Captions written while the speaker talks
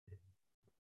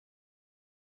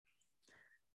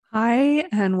Hi,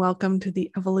 and welcome to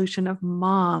the Evolution of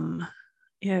Mom.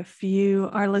 If you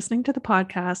are listening to the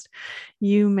podcast,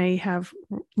 you may have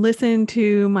listened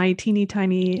to my teeny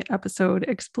tiny episode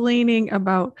explaining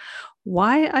about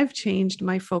why I've changed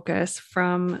my focus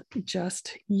from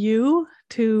just you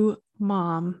to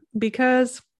mom.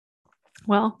 Because,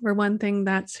 well, for one thing,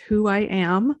 that's who I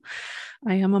am.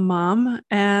 I am a mom,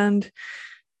 and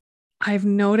I've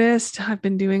noticed I've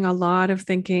been doing a lot of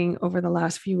thinking over the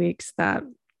last few weeks that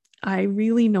I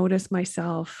really notice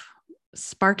myself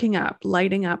sparking up,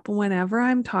 lighting up whenever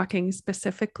I'm talking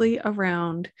specifically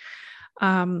around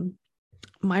um,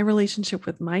 my relationship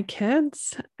with my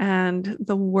kids and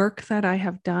the work that I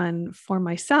have done for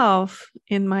myself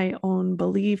in my own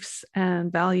beliefs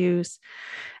and values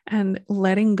and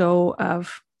letting go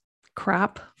of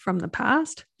crap from the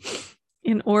past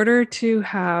in order to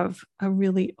have a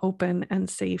really open and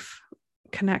safe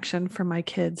connection for my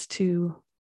kids to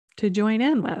join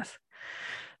in with.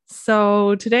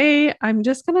 So today I'm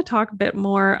just going to talk a bit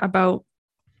more about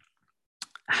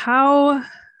how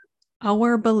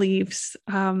our beliefs,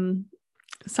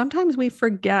 sometimes we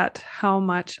forget how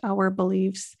much our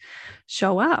beliefs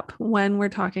show up when we're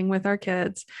talking with our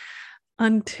kids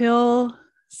until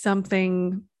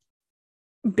something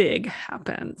big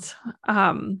happens.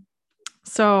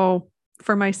 So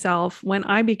for myself, when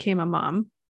I became a mom,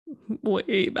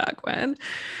 way back when,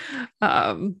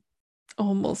 um,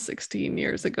 almost 16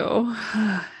 years ago,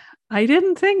 I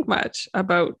didn't think much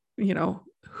about,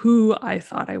 who I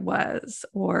thought I was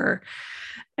or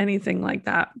anything like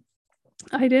that.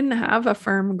 I didn't have a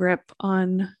firm grip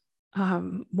on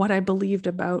what I believed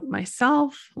about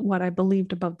myself, what I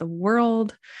believed about the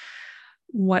world,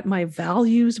 what my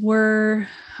values were,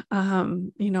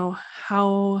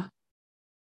 how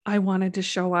I wanted to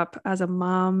show up as a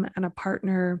mom and a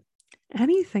partner,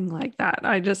 anything like that.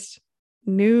 I just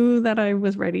knew that I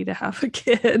was ready to have a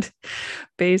kid,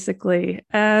 basically.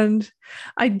 And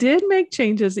I did make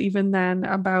changes even then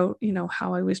about,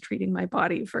 how I was treating my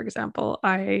body. For example,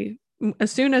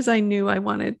 as soon as I knew I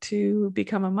wanted to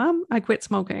become a mom, I quit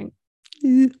smoking.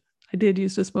 I did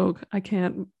used to smoke. I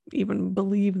can't even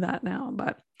believe that now.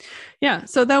 But yeah,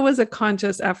 so that was a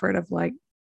conscious effort of like,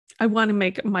 I want to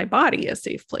make my body a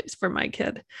safe place for my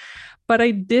kid. But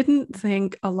I didn't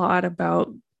think a lot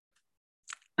about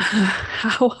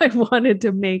how I wanted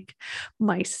to make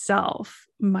myself,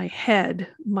 my head,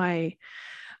 my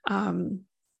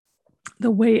the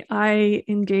way I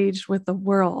engaged with the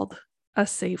world a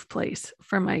safe place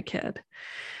for my kid.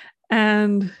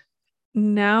 And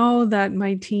now that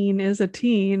my teen is a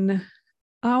teen,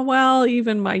 well,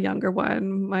 even my younger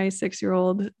one, my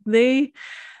 6-year-old, they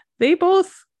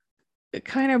both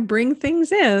kind of bring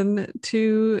things in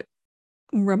to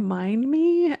remind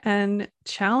me and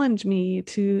challenge me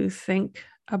to think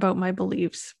about my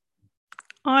beliefs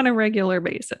on a regular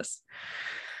basis.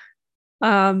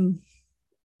 Being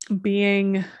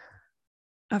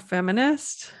a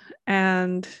feminist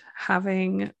and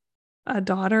having a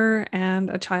daughter and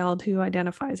a child who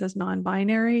identifies as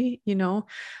non-binary,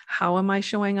 how am I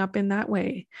showing up in that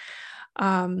way?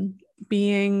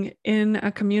 Being in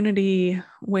a community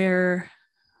where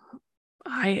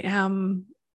I am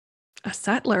a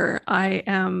settler, I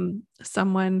am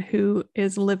someone who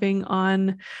is living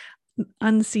on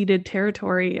unceded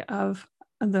territory of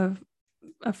the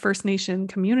First Nation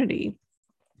community.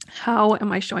 How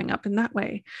am I showing up in that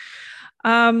way?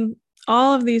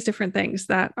 All of these different things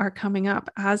that are coming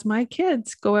up as my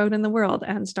kids go out in the world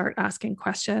and start asking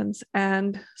questions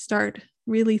and start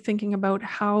really thinking about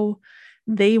how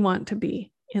they want to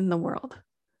be in the world.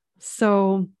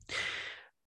 So,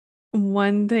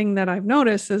 one thing that I've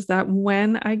noticed is that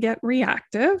when I get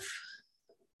reactive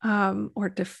or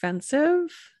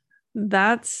defensive,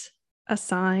 that's a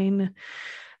sign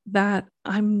that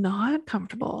I'm not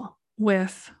comfortable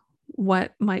with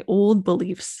what my old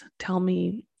beliefs tell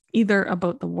me, either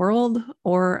about the world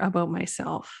or about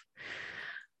myself.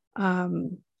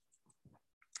 An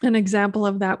example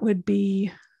of that would be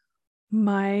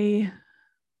my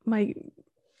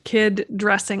kid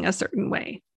dressing a certain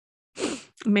way,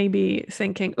 maybe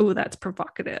thinking, oh, that's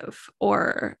provocative,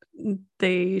 or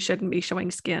they shouldn't be showing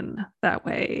skin that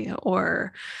way,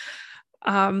 or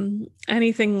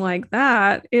anything like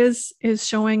that is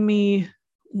showing me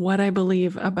what I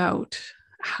believe about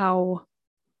how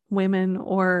women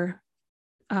or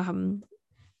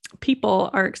people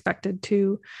are expected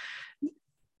to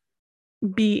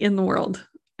be in the world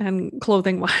and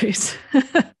clothing wise.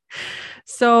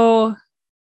 So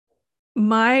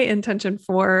my intention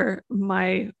for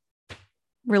my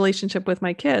relationship with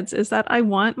my kids is that I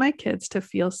want my kids to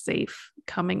feel safe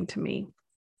coming to me.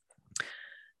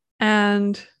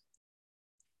 And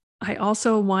I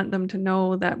also want them to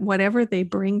know that whatever they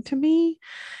bring to me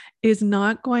is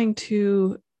not going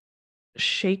to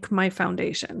shake my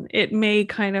foundation. It may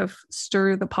kind of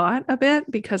stir the pot a bit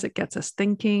because it gets us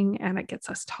thinking and it gets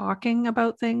us talking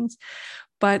about things,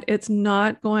 but it's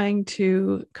not going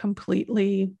to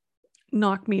completely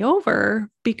knock me over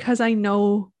because I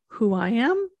know who I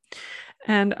am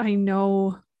and I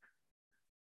know,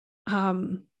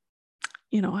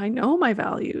 I know my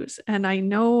values and I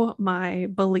know my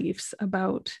beliefs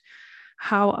about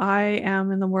how I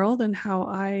am in the world and how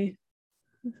I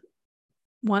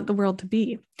want the world to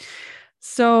be.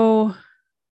 So,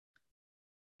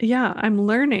 yeah, I'm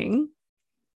learning,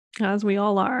 as we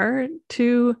all are,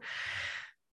 to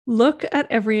look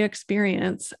at every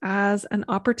experience as an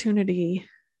opportunity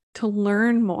to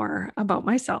learn more about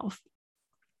myself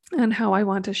and how I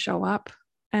want to show up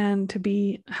and to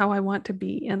be how I want to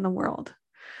be in the world.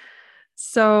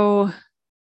 So,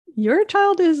 your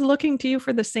child is looking to you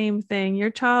for the same thing.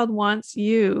 Your child wants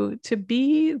you to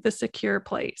be the secure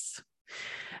place.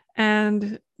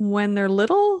 And when they're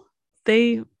little,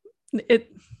 in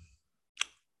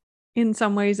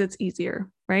some ways it's easier,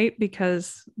 right?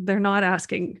 Because they're not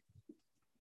asking,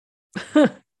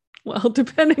 well,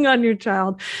 depending on your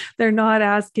child, they're not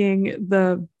asking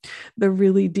the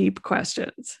really deep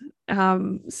questions.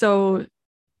 So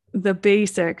the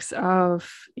basics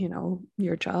of,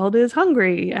 your child is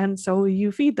hungry and so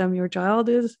you feed them. Your child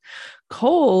is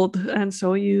cold and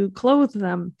so you clothe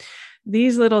them.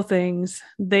 These little things,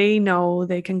 they know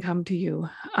they can come to you.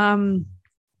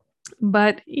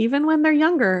 But even when they're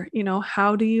younger,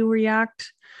 how do you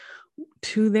react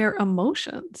to their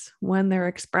emotions when they're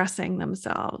expressing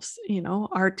themselves?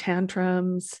 Are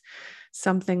tantrums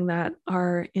something that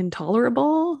are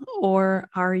intolerable, or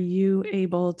are you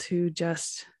able to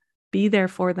just be there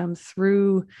for them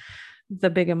through the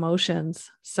big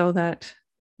emotions so that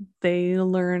they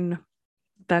learn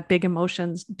that big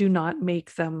emotions do not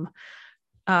make them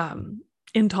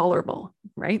intolerable,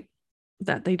 right?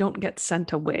 That they don't get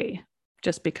sent away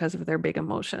just because of their big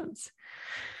emotions.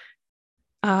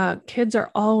 Kids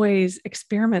are always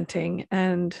experimenting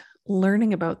and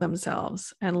learning about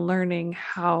themselves and learning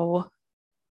how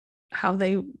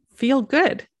they feel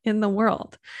good in the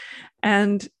world.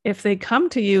 And if they come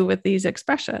to you with these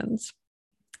expressions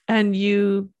and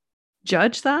you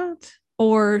judge that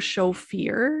or show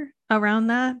fear around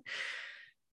that,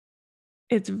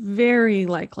 it's very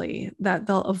likely that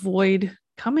they'll avoid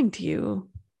coming to you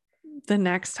the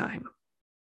next time.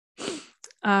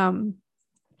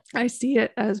 I see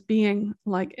it as being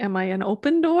like, am I an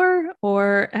open door,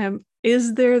 or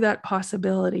is there that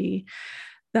possibility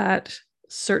that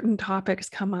certain topics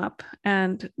come up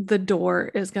and the door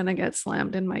is going to get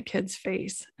slammed in my kid's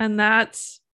face? And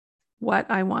that's what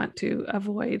I want to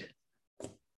avoid.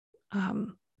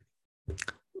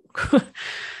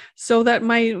 So that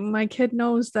my kid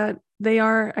knows that they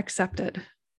are accepted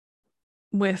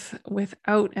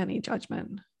without any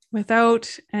judgment,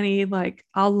 without any like,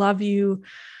 I'll love you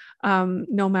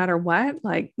no matter what.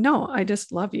 Like, no, I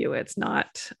just love you. It's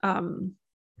not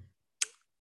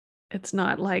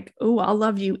like, oh, I'll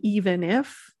love you even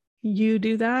if you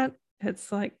do that.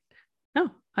 It's like,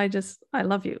 no, I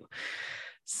love you.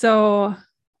 So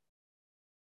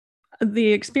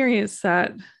the experience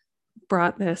that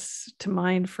brought this to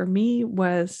mind for me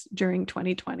was during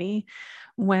 2020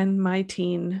 when my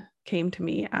teen came to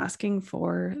me asking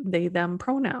for they, them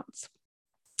pronouns.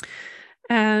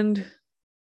 And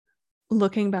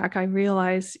looking back, I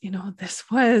realized, this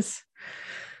was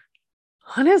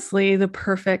honestly the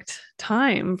perfect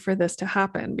time for this to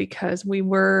happen because we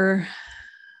weren't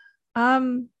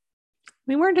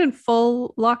in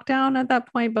full lockdown at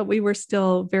that point, but we were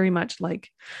still very much like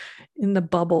in the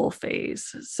bubble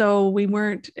phase. So we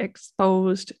weren't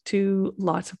exposed to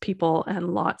lots of people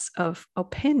and lots of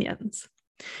opinions.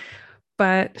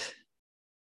 But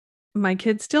my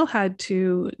kids still had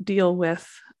to deal with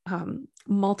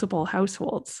multiple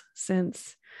households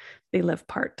since they live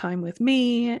part-time with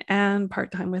me and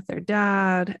part-time with their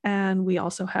dad. And we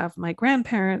also have their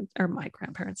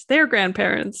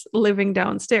grandparents living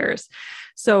downstairs.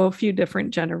 So a few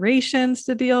different generations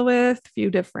to deal with, a few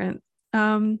different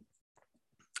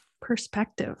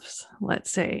perspectives,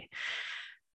 let's say.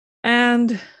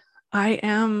 And I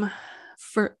am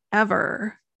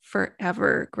forever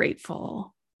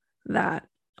grateful that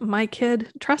my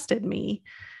kid trusted me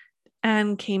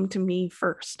and came to me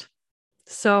first.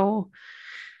 So,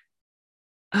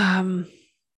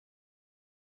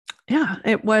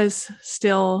 it was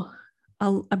still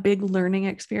a big learning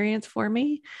experience for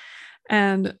me.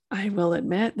 And I will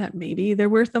admit that maybe there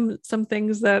were some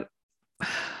things that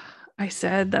I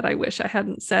said that I wish I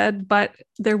hadn't said, but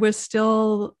there was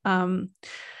still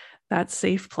that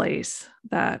safe place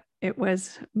that it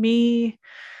was me,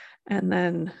 and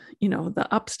then, the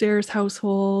upstairs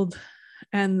household.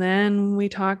 And then we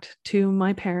talked to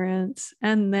my parents,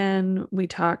 and then we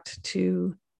talked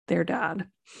to their dad.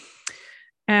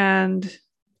 And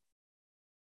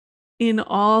in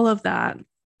all of that,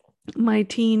 my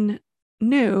teen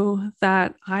knew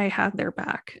that I had their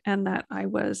back and that I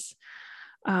was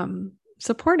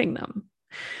supporting them.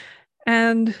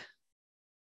 And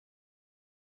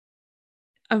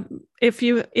if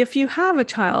you have a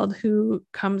child who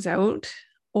comes out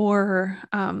or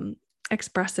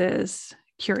expresses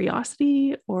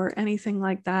curiosity or anything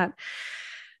like that,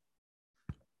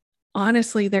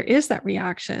 honestly, there is that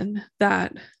reaction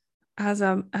that as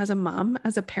a mom,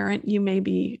 as a parent, you may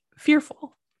be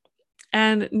fearful,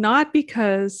 and not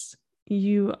because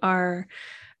you are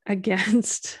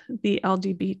against the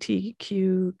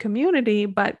LGBTQ community,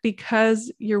 but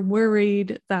because you're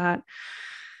worried that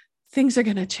things are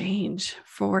going to change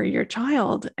for your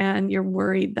child, and you're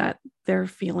worried that their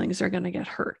feelings are going to get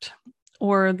hurt,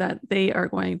 or that they are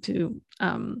going to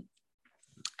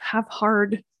have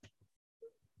hard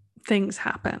things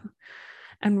happen.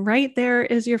 And right there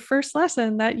is your first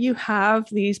lesson, that you have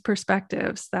these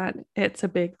perspectives, that it's a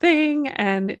big thing,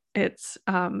 and it's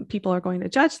people are going to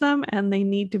judge them, and they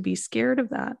need to be scared of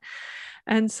that.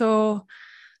 And so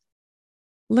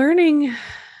learning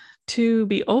to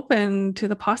be open to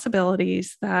the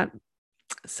possibilities that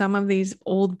some of these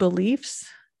old beliefs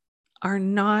are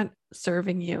not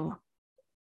serving you.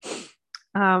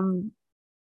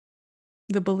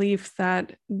 The belief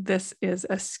that this is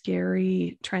a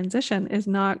scary transition is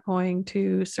not going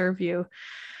to serve you.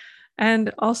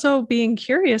 And also being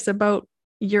curious about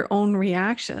your own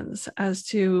reactions as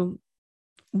to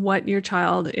what your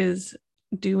child is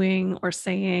doing or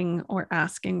saying or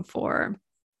asking for.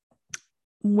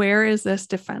 Where is this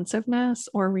defensiveness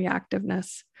or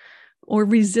reactiveness or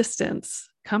resistance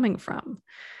coming from?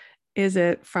 Is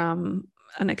it from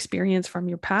an experience from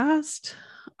your past?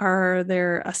 Are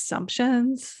there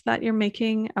assumptions that you're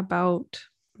making about,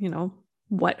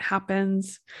 what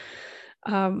happens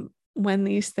when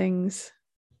these things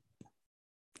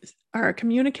are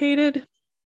communicated?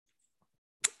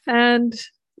 And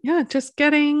yeah, just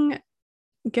getting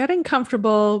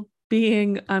comfortable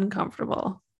being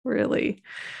uncomfortable, really.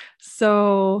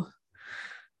 So,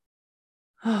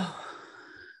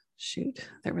 shoot,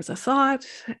 there was a thought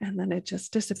and then it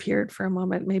just disappeared for a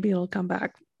moment. Maybe it'll come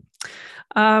back.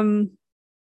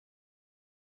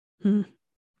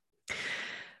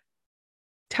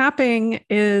 Tapping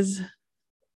is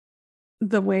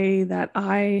the way that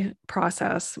I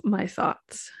process my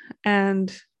thoughts,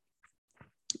 and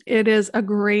it is a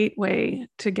great way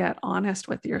to get honest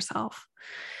with yourself,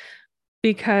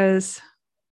 because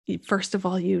first of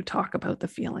all, you talk about the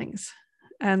feelings.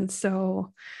 And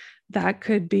so that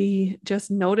could be just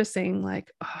noticing,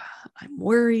 like, oh, I'm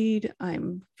worried,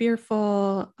 I'm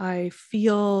fearful, I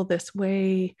feel this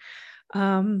way.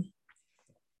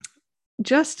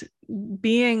 Just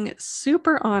being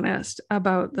super honest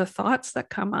about the thoughts that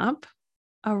come up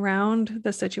around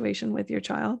the situation with your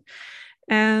child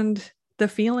and the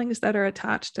feelings that are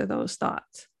attached to those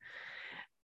thoughts.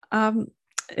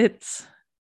 It's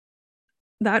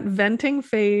that venting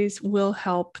phase will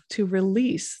help to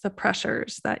release the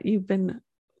pressures that you've been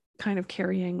kind of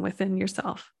carrying within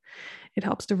yourself. It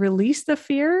helps to release the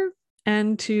fear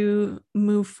and to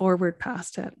move forward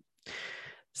past it.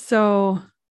 So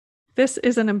this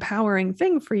is an empowering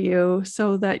thing for you,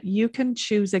 so that you can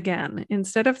choose again,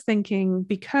 instead of thinking,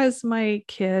 because my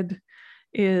kid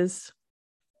is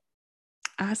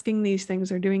asking these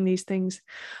things or doing these things,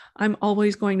 I'm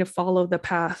always going to follow the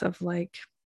path of, like,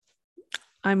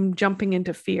 I'm jumping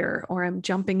into fear, or I'm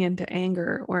jumping into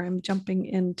anger, or I'm jumping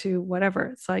into whatever.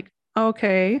 It's like,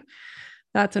 okay,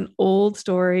 that's an old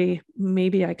story.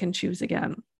 Maybe I can choose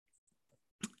again.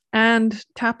 And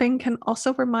tapping can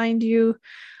also remind you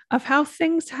of how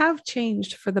things have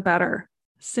changed for the better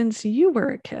since you were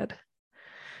a kid.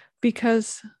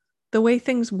 Because the way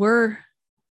things were,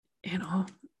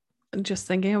 just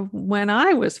thinking of when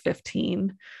I was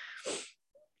 15,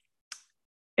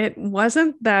 it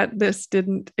wasn't that this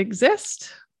didn't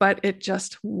exist, but it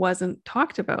just wasn't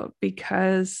talked about,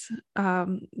 because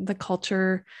the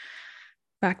culture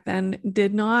back then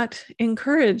did not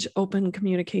encourage open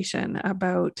communication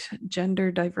about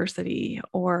gender diversity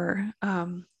or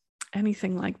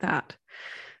anything like that.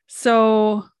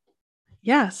 So,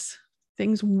 yes,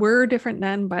 things were different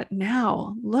then, but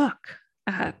now look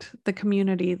at the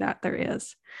community that there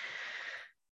is.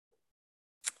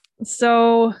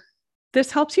 So,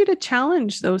 This helps you to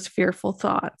challenge those fearful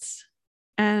thoughts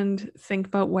and think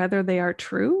about whether they are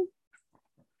true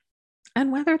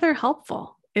and whether they're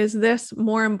helpful. Is this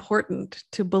more important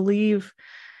to believe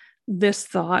this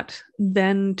thought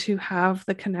than to have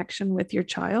the connection with your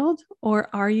child? Or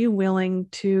are you willing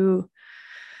to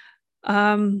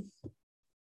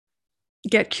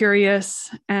get curious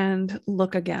and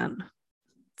look again?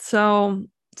 So,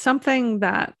 something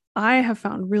that I have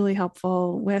found really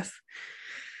helpful with,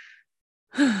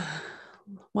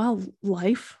 well,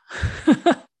 life,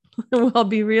 I'll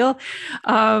be real,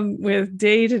 with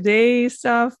day-to-day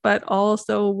stuff, but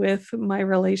also with my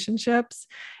relationships,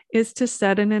 is to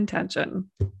set an intention.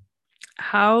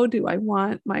 How do I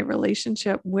want my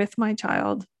relationship with my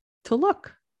child to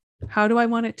look? How do I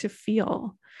want it to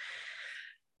feel?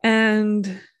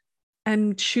 And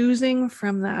choosing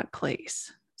from that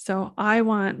place. So I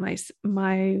want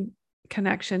my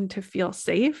connection to feel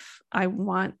safe. I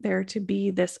want there to be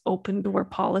this open door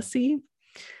policy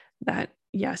that,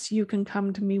 yes, you can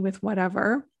come to me with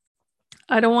whatever.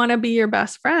 I don't want to be your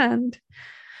best friend,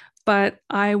 but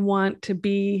I want to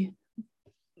be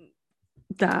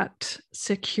that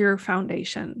secure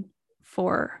foundation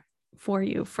for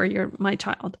you, for my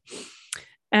child.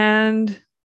 And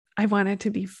I want it to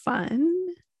be fun.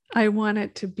 I want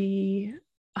it to be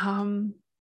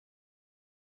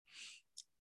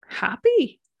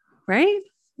happy, right?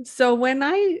 So when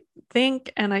I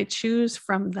think and I choose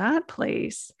from that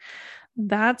place,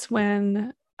 that's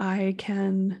when I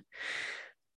can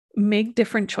make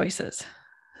different choices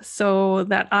so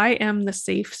that I am the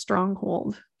safe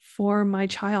stronghold for my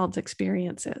child's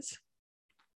experiences.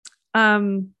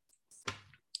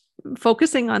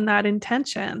 Focusing on that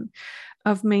intention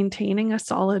of maintaining a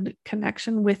solid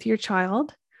connection with your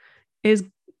child is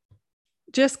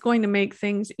just going to make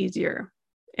things easier.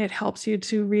 It helps you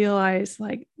to realize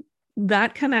like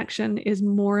that connection is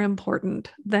more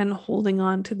important than holding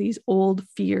on to these old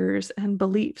fears and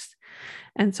beliefs.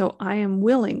 And so I am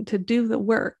willing to do the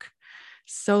work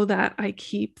so that I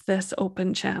keep this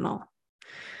open channel.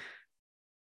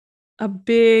 A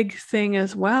big thing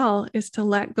as well is to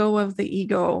let go of the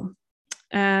ego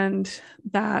and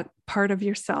that part of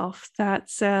yourself that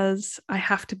says, I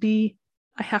have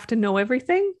to know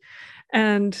everything.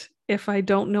 And if I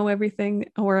don't know everything,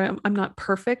 or I'm not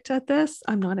perfect at this,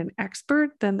 I'm not an expert,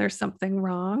 then there's something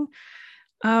wrong.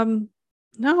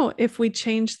 No, if we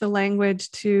change the language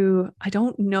to, I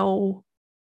don't know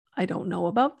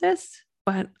about this,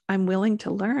 but I'm willing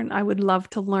to learn. I would love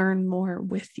to learn more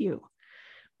with you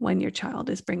when your child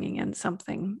is bringing in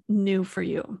something new for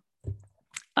you.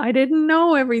 I didn't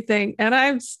know everything and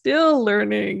I'm still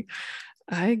learning.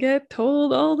 I get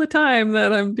told all the time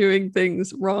that I'm doing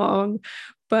things wrong,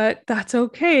 but that's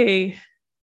okay.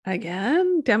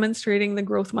 Again, demonstrating the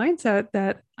growth mindset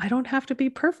that I don't have to be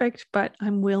perfect, but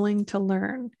I'm willing to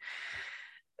learn.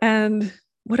 And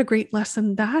what a great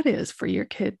lesson that is for your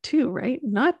kid too, right?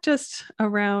 Not just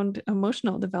around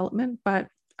emotional development, but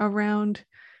around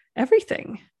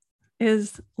everything,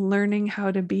 is learning how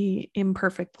to be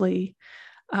imperfectly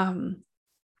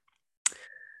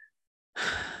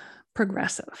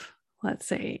progressive. Let's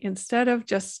say, instead of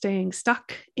just staying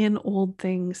stuck in old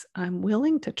things, I'm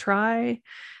willing to try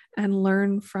and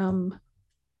learn from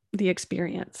the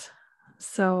experience.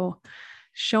 So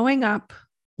showing up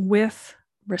with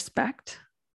respect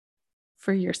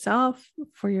for yourself,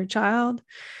 for your child,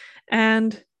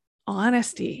 and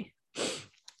honesty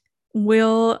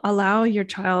will allow your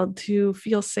child to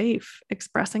feel safe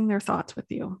expressing their thoughts with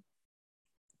you.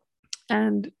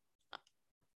 And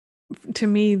to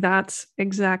me, that's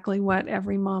exactly what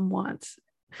every mom wants,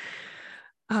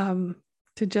 to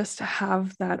just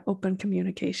have that open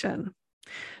communication.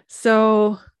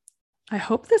 So I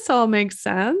hope this all makes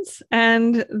sense.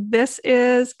 And this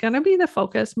is going to be the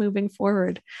focus moving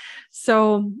forward.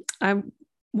 So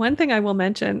one thing I will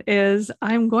mention is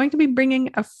I'm going to be bringing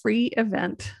a free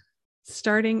event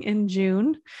starting in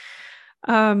June.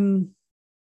 I'm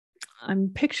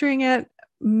picturing it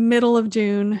middle of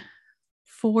June,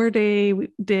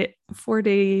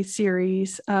 4-day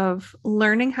series of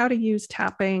learning how to use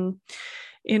tapping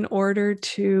in order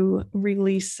to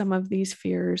release some of these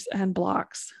fears and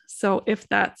blocks. So if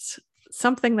that's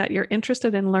something that you're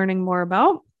interested in learning more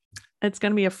about, it's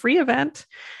going to be a free event.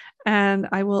 And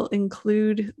I will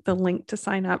include the link to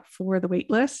sign up for the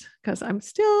waitlist because I'm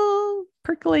still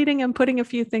percolating and putting a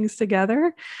few things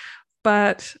together.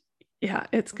 But yeah,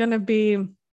 it's going to be,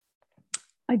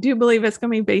 I do believe it's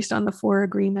going to be based on the 4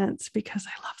 agreements because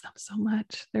I love them so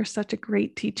much. They're such a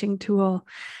great teaching tool.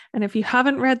 And if you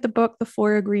haven't read the book, The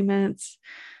 4 Agreements,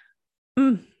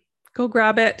 go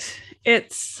grab it.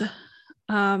 It's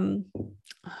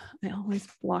I always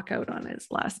block out on his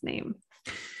last name.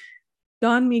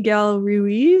 Don Miguel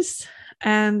Ruiz.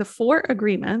 And the 4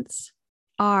 agreements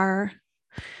are: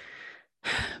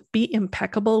 be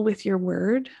impeccable with your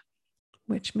word,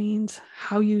 which means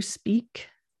how you speak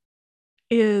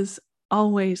is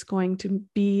always going to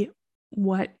be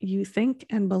what you think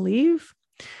and believe.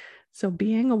 So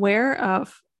being aware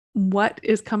of what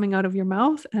is coming out of your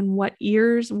mouth and what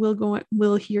ears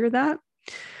will hear that.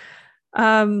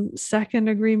 Second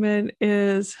agreement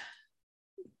is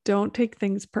don't take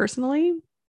things personally.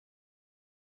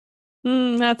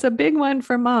 That's a big one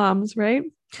for moms, right?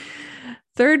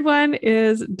 Third one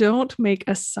is don't make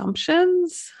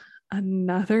assumptions.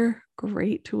 Another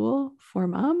great tool for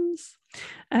moms.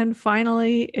 And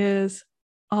finally is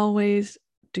always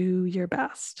do your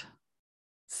best.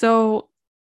 So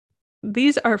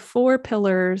these are 4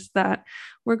 pillars that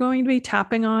we're going to be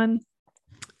tapping on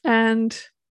and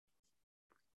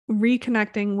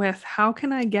reconnecting with. How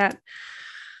can I get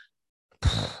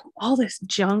all this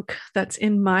junk that's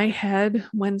in my head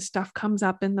when stuff comes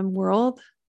up in the world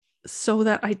so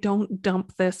that I don't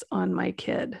dump this on my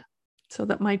kid, so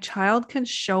that my child can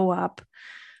show up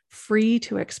free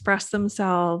to express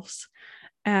themselves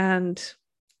and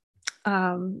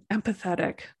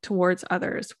empathetic towards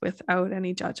others without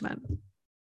any judgment.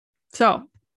 So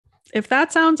if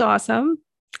that sounds awesome,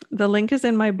 the link is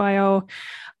in my bio.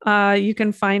 You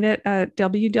can find it at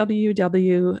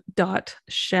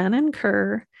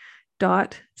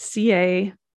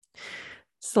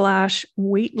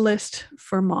www.shannonkerr.ca/waitlist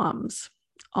for moms,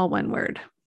 all one word.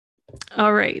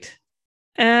 All right.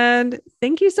 And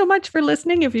thank you so much for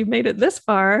listening. If you've made it this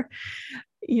far,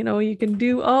 you can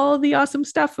do all the awesome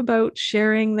stuff about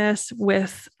sharing this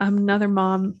with another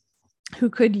mom who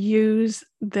could use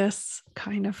this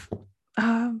kind of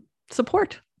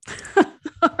support.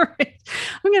 All right.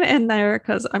 I'm going to end there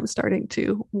because I'm starting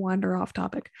to wander off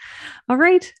topic. All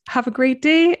right. Have a great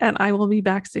day, and I will be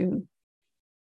back soon.